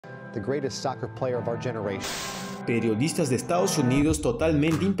the greatest soccer player of our generation. Periodistas de Estados Unidos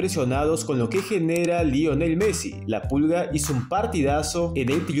totalmente impresionados con lo que genera Lionel Messi. La Pulga hizo un partidazo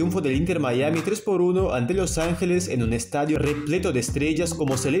en el triunfo del Inter Miami 3-1 ante Los Ángeles en un estadio repleto de estrellas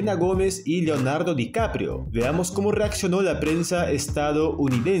como Selena Gómez y Leonardo DiCaprio. Veamos cómo reaccionó la prensa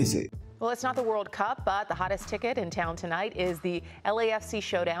estadounidense. Well, it's not the World Cup, but the hottest ticket in town tonight is the LAFC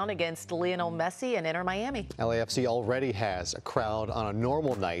showdown against Lionel Messi and Inter Miami. LAFC already has a crowd on a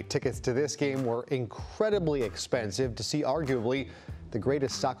normal night. Tickets to this game were incredibly expensive to see arguably the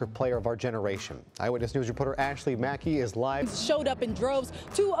greatest soccer player of our generation. Eyewitness News reporter Ashley Mackey is live. Showed up in droves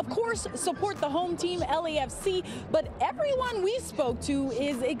to, of course, support the home team, LAFC, but everyone we spoke to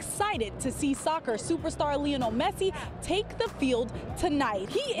is excited to see soccer superstar Lionel Messi take the field tonight.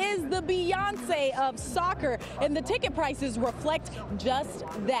 He is the Beyonce of soccer, and the ticket prices reflect just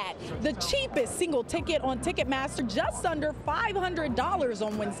that. The cheapest single ticket on Ticketmaster, just under $500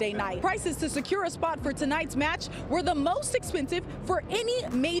 on Wednesday night. Prices to secure a spot for tonight's match were the most expensive for any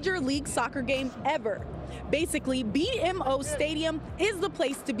Major League Soccer game ever. Basically, BMO Stadium is the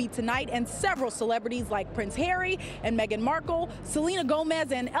place to be tonight, and several celebrities like Prince Harry and Meghan Markle, Selena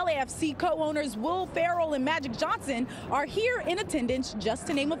Gomez, and LAFC co-owners Will Ferrell and Magic Johnson are here in attendance, just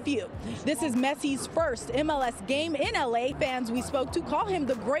to name a few. This is Messi's first MLS game in LA. Fans we spoke to call him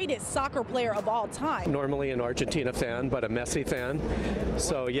the greatest soccer player of all time. Normally an Argentina fan, but a Messi fan.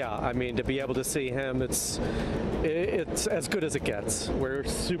 So yeah, I mean, to be able to see him, it's as good as it gets. We're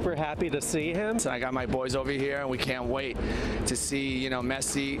super happy to see him. So I got my boys over here, and we can't wait to see,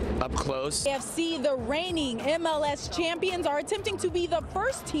 Messi up close. AFC, the reigning MLS champions, are attempting to be the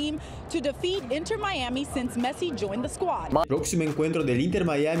first team to defeat Inter Miami since Messi joined the squad. El próximo encuentro del Inter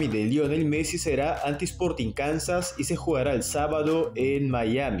Miami de Lionel Messi será ante Sporting Kansas y se jugará el sábado en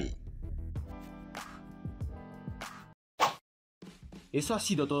Miami. Eso ha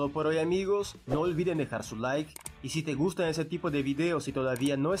sido todo por hoy, amigos. No olviden dejar su like y si te gustan ese tipo de videos y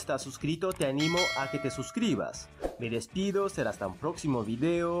todavía no estás suscrito, te animo a que te suscribas. Me despido, será hasta un próximo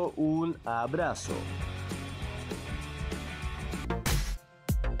video. Un abrazo.